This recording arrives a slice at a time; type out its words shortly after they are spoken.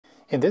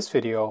In this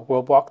video,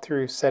 we'll walk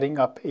through setting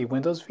up a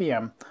Windows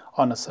VM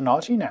on a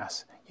Synology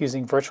NAS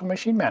using Virtual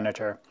Machine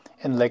Manager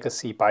in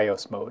Legacy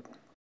BIOS mode.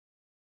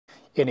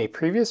 In a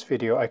previous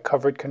video, I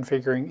covered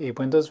configuring a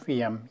Windows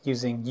VM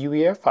using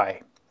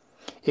UEFI.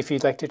 If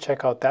you'd like to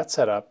check out that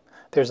setup,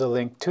 there's a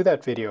link to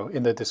that video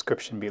in the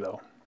description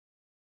below.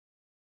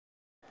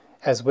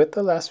 As with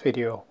the last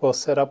video, we'll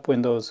set up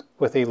Windows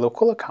with a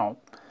local account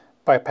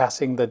by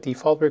passing the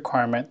default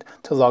requirement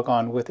to log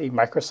on with a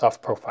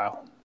Microsoft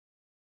profile.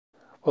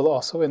 We'll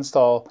also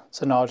install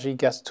Synology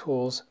Guest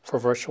Tools for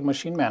Virtual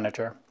Machine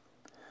Manager,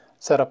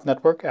 set up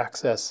network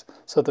access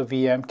so the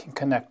VM can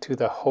connect to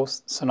the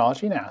host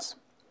Synology NAS,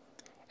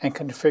 and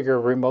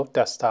configure remote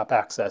desktop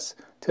access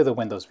to the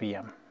Windows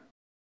VM.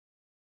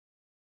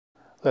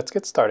 Let's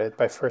get started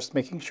by first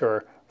making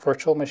sure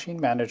Virtual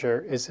Machine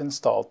Manager is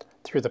installed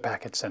through the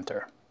Package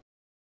Center.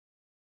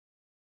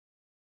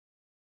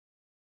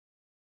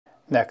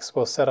 Next,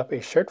 we'll set up a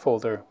shared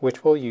folder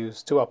which we'll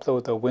use to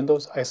upload the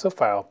Windows ISO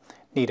file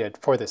needed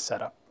for this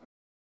setup.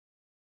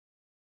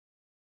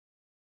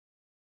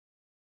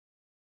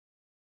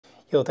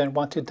 You'll then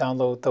want to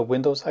download the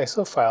Windows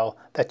ISO file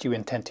that you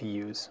intend to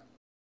use.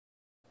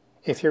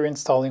 If you're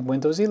installing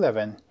Windows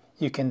 11,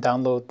 you can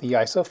download the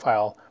ISO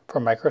file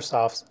from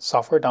Microsoft's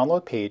software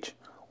download page,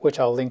 which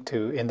I'll link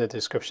to in the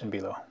description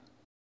below.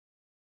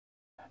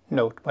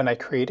 Note, when I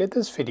created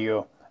this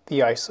video, the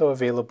ISO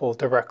available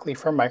directly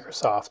from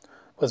Microsoft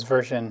was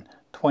version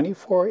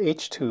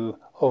 24H2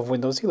 of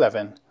Windows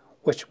 11,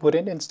 which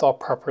wouldn't install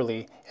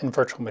properly in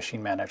Virtual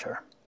Machine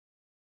Manager.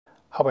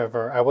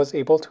 However, I was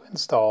able to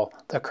install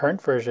the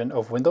current version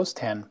of Windows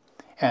 10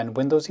 and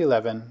Windows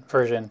 11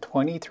 version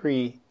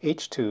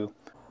 23H2,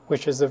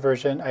 which is the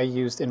version I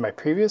used in my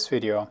previous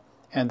video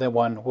and the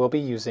one we'll be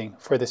using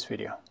for this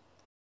video.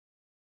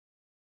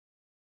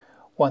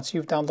 Once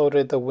you've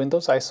downloaded the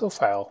Windows ISO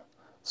file,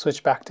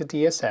 switch back to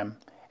DSM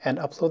and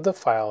upload the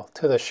file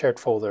to the shared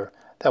folder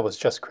that was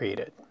just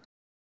created.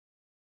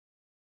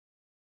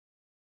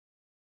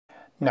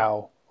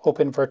 Now,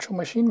 open Virtual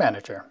Machine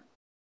Manager.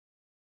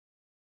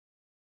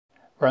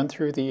 Run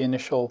through the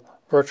initial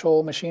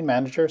Virtual Machine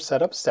Manager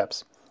setup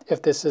steps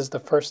if this is the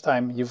first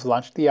time you've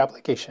launched the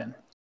application.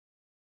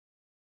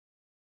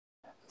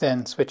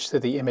 Then switch to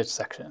the Image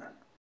section.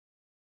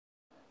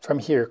 From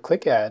here,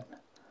 click Add,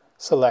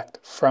 select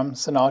From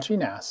Synology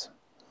NAS,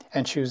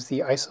 and choose the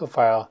ISO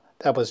file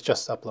that was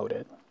just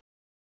uploaded.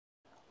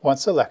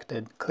 Once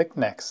selected, click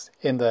Next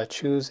in the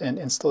Choose an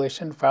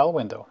Installation File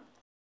window.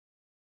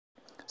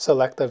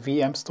 Select the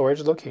VM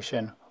storage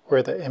location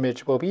where the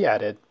image will be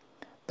added,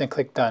 then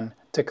click Done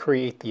to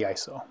create the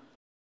ISO.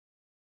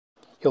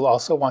 You'll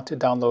also want to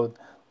download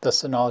the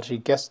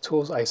Synology Guest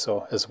Tools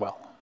ISO as well.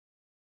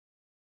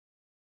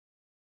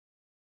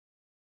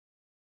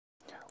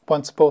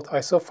 Once both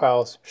ISO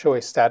files show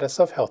a status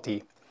of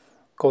healthy,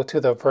 go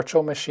to the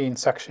Virtual Machine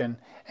section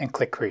and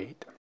click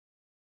Create.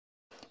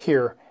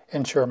 Here,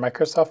 ensure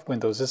Microsoft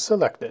Windows is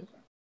selected.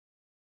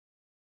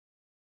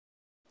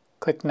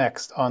 Click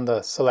Next on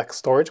the Select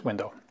Storage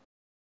window.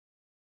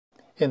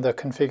 In the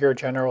Configure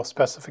General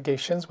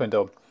Specifications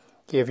window,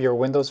 give your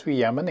Windows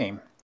VM a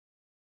name.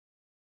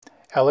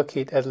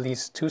 Allocate at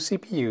least 2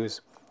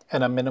 CPUs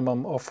and a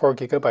minimum of 4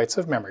 GB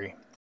of memory.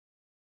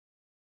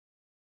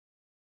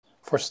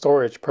 For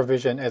storage,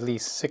 provision at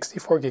least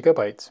 64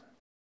 GB.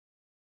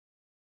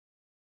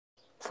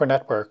 For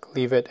network,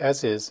 leave it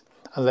as is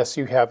unless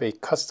you have a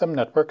custom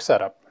network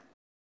setup.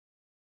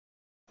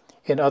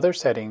 In other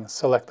settings,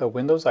 select the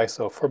Windows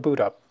ISO for boot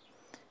up.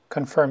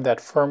 Confirm that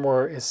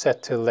firmware is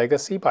set to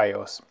Legacy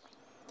BIOS,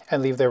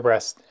 and leave the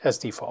rest as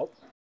default.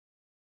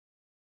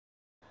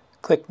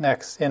 Click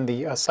Next in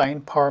the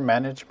Assign Power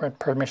Management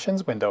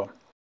Permissions window.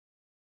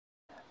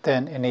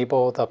 Then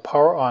enable the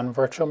Power On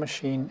Virtual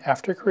Machine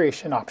After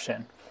Creation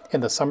option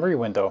in the Summary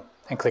window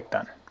and click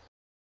Done.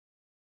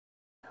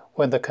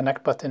 When the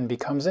Connect button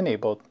becomes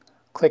enabled,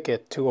 click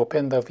it to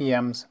open the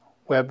VM's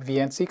Web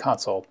VNC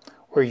console,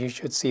 where you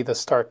should see the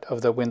start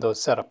of the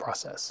Windows setup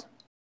process.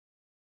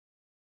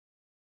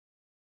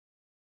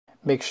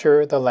 Make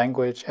sure the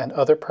language and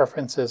other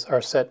preferences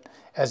are set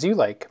as you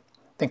like,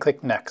 then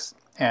click Next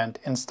and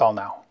Install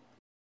Now.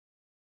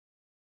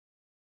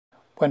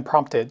 When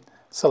prompted,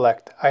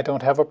 select I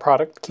don't have a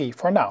product key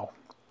for now.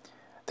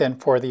 Then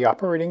for the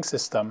operating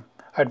system,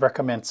 I'd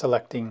recommend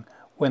selecting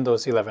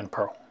Windows 11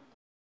 Pro.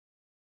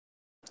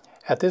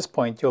 At this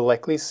point, you'll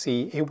likely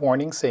see a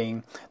warning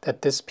saying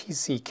that this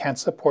PC can't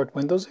support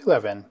Windows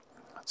 11,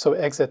 so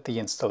exit the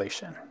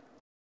installation.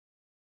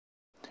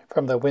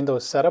 From the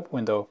Windows Setup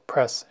window,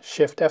 press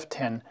Shift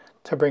F10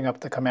 to bring up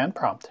the command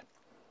prompt,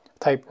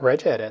 type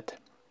regedit,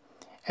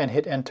 and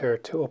hit Enter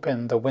to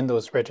open the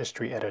Windows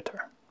Registry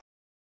editor.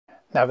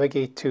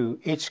 Navigate to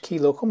HKey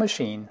Local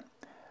Machine,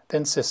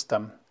 then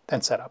System,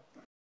 then Setup.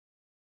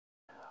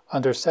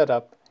 Under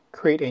Setup,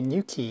 create a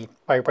new key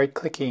by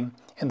right-clicking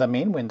in the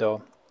main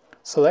window,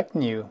 select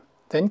New,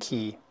 then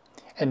Key,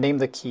 and name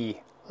the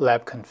key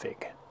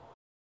labconfig.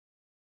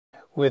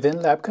 Within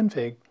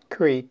labconfig,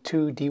 create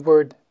two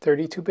DWORD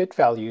 32-bit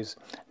values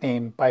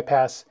named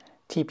bypass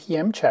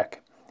TPM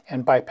check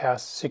and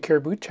bypass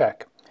Secure Boot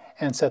Check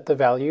and set the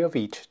value of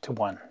each to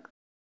 1.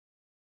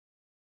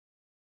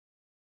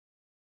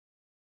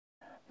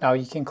 Now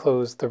you can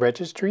close the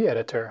Registry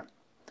editor,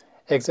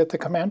 exit the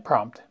command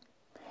prompt,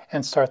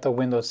 and start the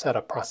Windows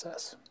setup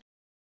process.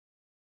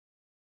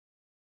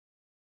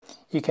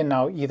 You can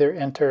now either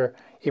enter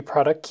a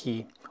product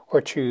key or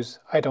choose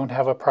I don't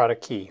have a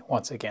product key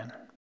once again.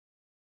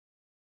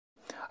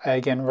 I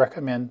again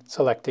recommend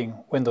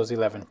selecting Windows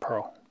 11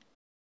 Pro.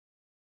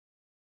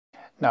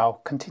 Now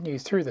continue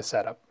through the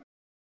setup.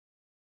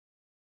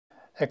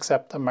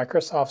 Accept the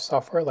Microsoft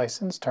Software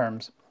License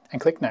Terms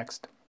and click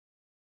Next.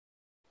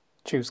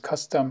 Choose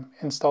Custom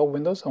Install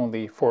Windows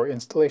Only for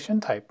installation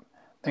type,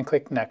 then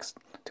click Next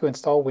to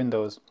install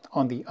Windows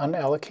on the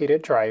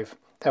unallocated drive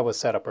that was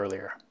set up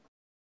earlier.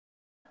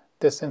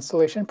 This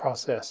installation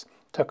process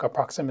took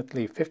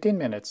approximately 15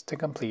 minutes to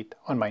complete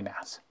on my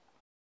NAS.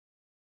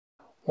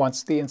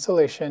 Once the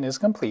installation is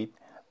complete,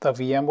 the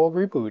VM will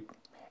reboot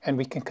and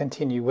we can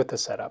continue with the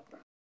setup.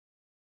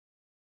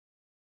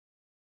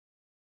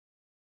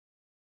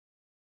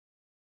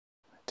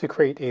 To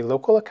create a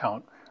local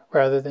account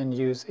rather than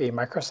use a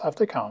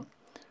Microsoft account,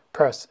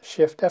 press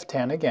Shift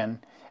F10 again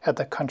at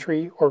the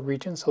country or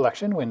region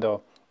selection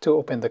window to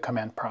open the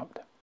command prompt.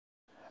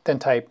 Then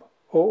type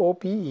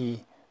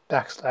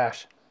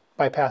OOBE/bypass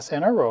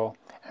NRO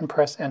and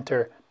press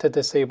Enter to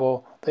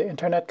disable the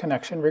internet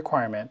connection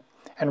requirement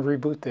and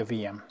reboot the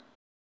VM.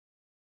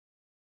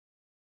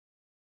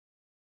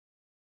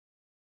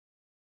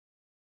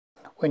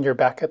 When you're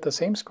back at the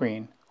same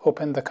screen,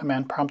 open the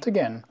command prompt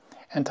again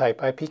and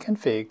type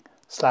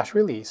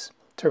ipconfig/release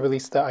to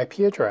release the IP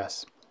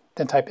address,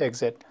 then type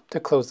exit to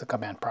close the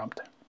command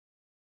prompt.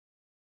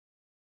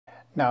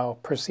 Now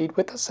proceed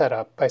with the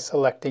setup by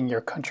selecting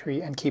your country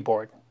and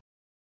keyboard.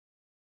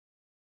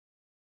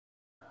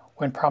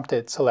 When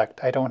prompted,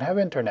 select I don't have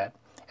internet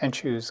and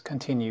choose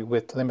Continue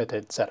with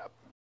limited setup.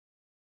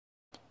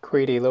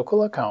 Create a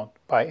local account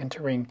by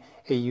entering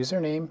a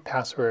username,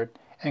 password,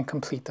 and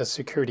complete the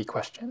security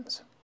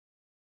questions.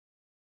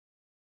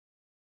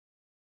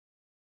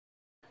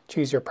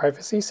 Choose your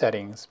privacy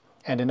settings,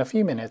 and in a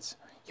few minutes,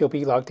 you'll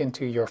be logged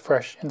into your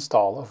fresh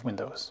install of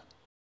Windows.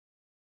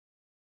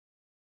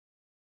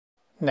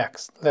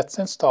 Next, let's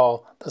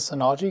install the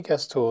Synology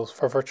Guest Tools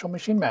for Virtual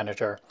Machine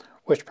Manager,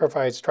 which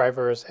provides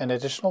drivers and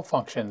additional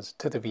functions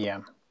to the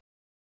VM.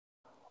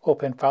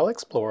 Open File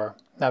Explorer,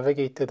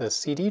 navigate to the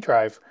CD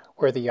drive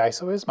where the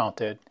ISO is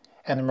mounted,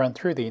 and run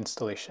through the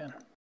installation.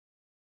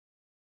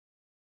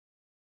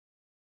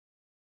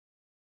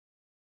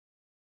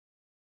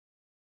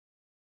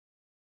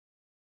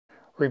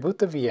 Reboot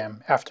the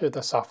VM after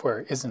the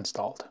software is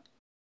installed.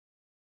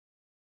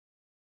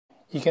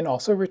 You can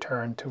also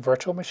return to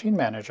Virtual Machine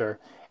Manager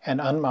and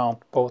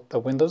unmount both the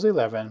Windows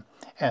 11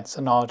 and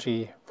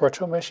Synology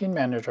Virtual Machine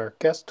Manager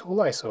Guest Tool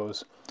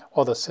ISOs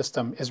while the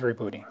system is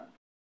rebooting.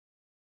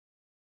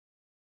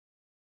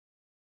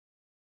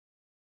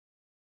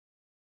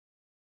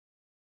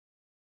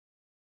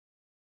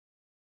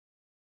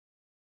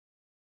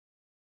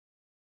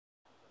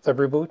 The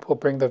reboot will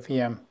bring the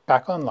VM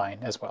back online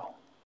as well.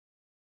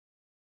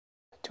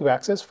 To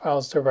access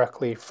files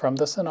directly from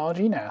the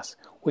Synology NAS,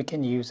 we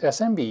can use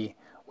SMB,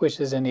 which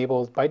is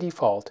enabled by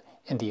default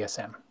in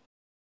DSM.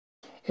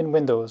 In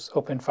Windows,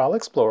 open File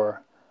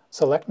Explorer,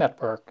 select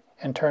Network,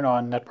 and turn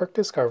on Network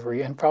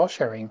Discovery and File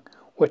Sharing,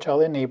 which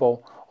I'll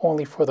enable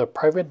only for the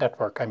private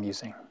network I'm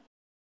using.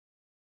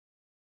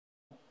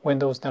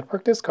 Windows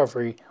Network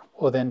Discovery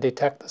will then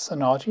detect the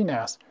Synology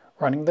NAS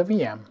running the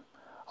VM,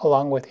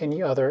 along with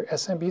any other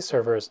SMB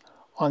servers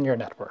on your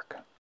network,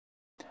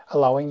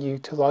 allowing you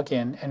to log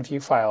in and view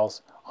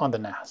files on the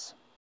NAS.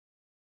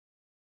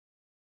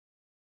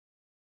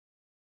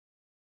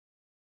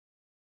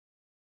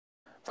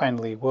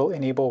 Finally, we'll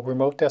enable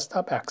remote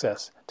desktop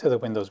access to the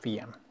Windows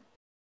VM.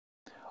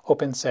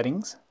 Open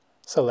Settings,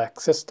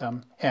 select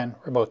System and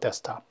Remote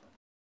Desktop.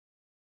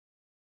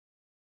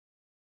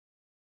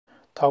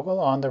 Toggle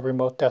on the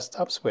Remote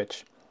Desktop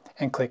switch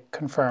and click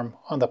Confirm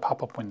on the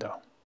pop-up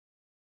window.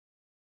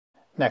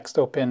 Next,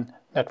 open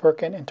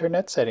Network and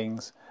Internet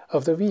Settings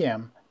of the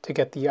VM to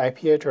get the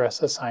IP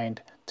address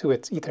assigned to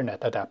its Ethernet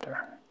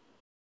adapter.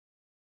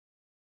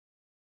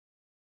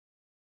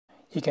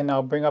 You can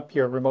now bring up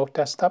your remote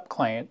desktop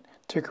client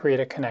to create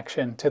a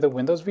connection to the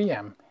Windows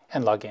VM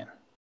and log in.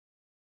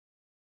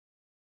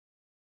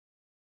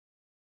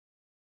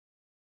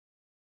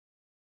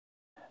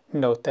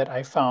 Note that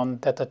I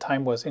found that the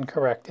time was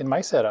incorrect in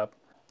my setup,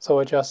 so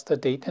adjust the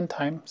date and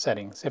time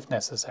settings if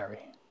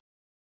necessary.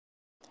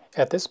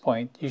 At this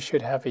point, you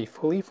should have a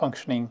fully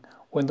functioning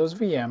Windows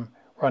VM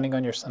running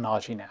on your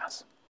Synology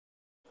NAS.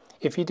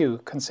 If you do,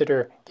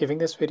 consider giving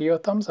this video a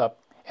thumbs up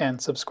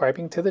and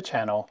subscribing to the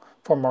channel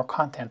for more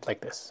content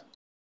like this.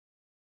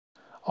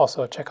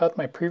 Also, check out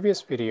my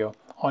previous video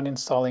on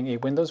installing a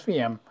Windows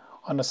VM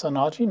on a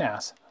Synology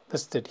NAS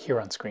listed here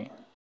on screen.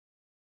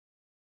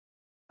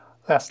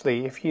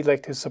 Lastly, if you'd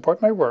like to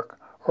support my work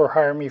or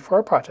hire me for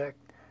a project,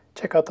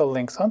 check out the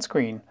links on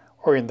screen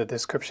or in the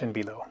description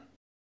below.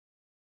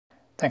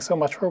 Thanks so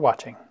much for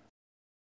watching.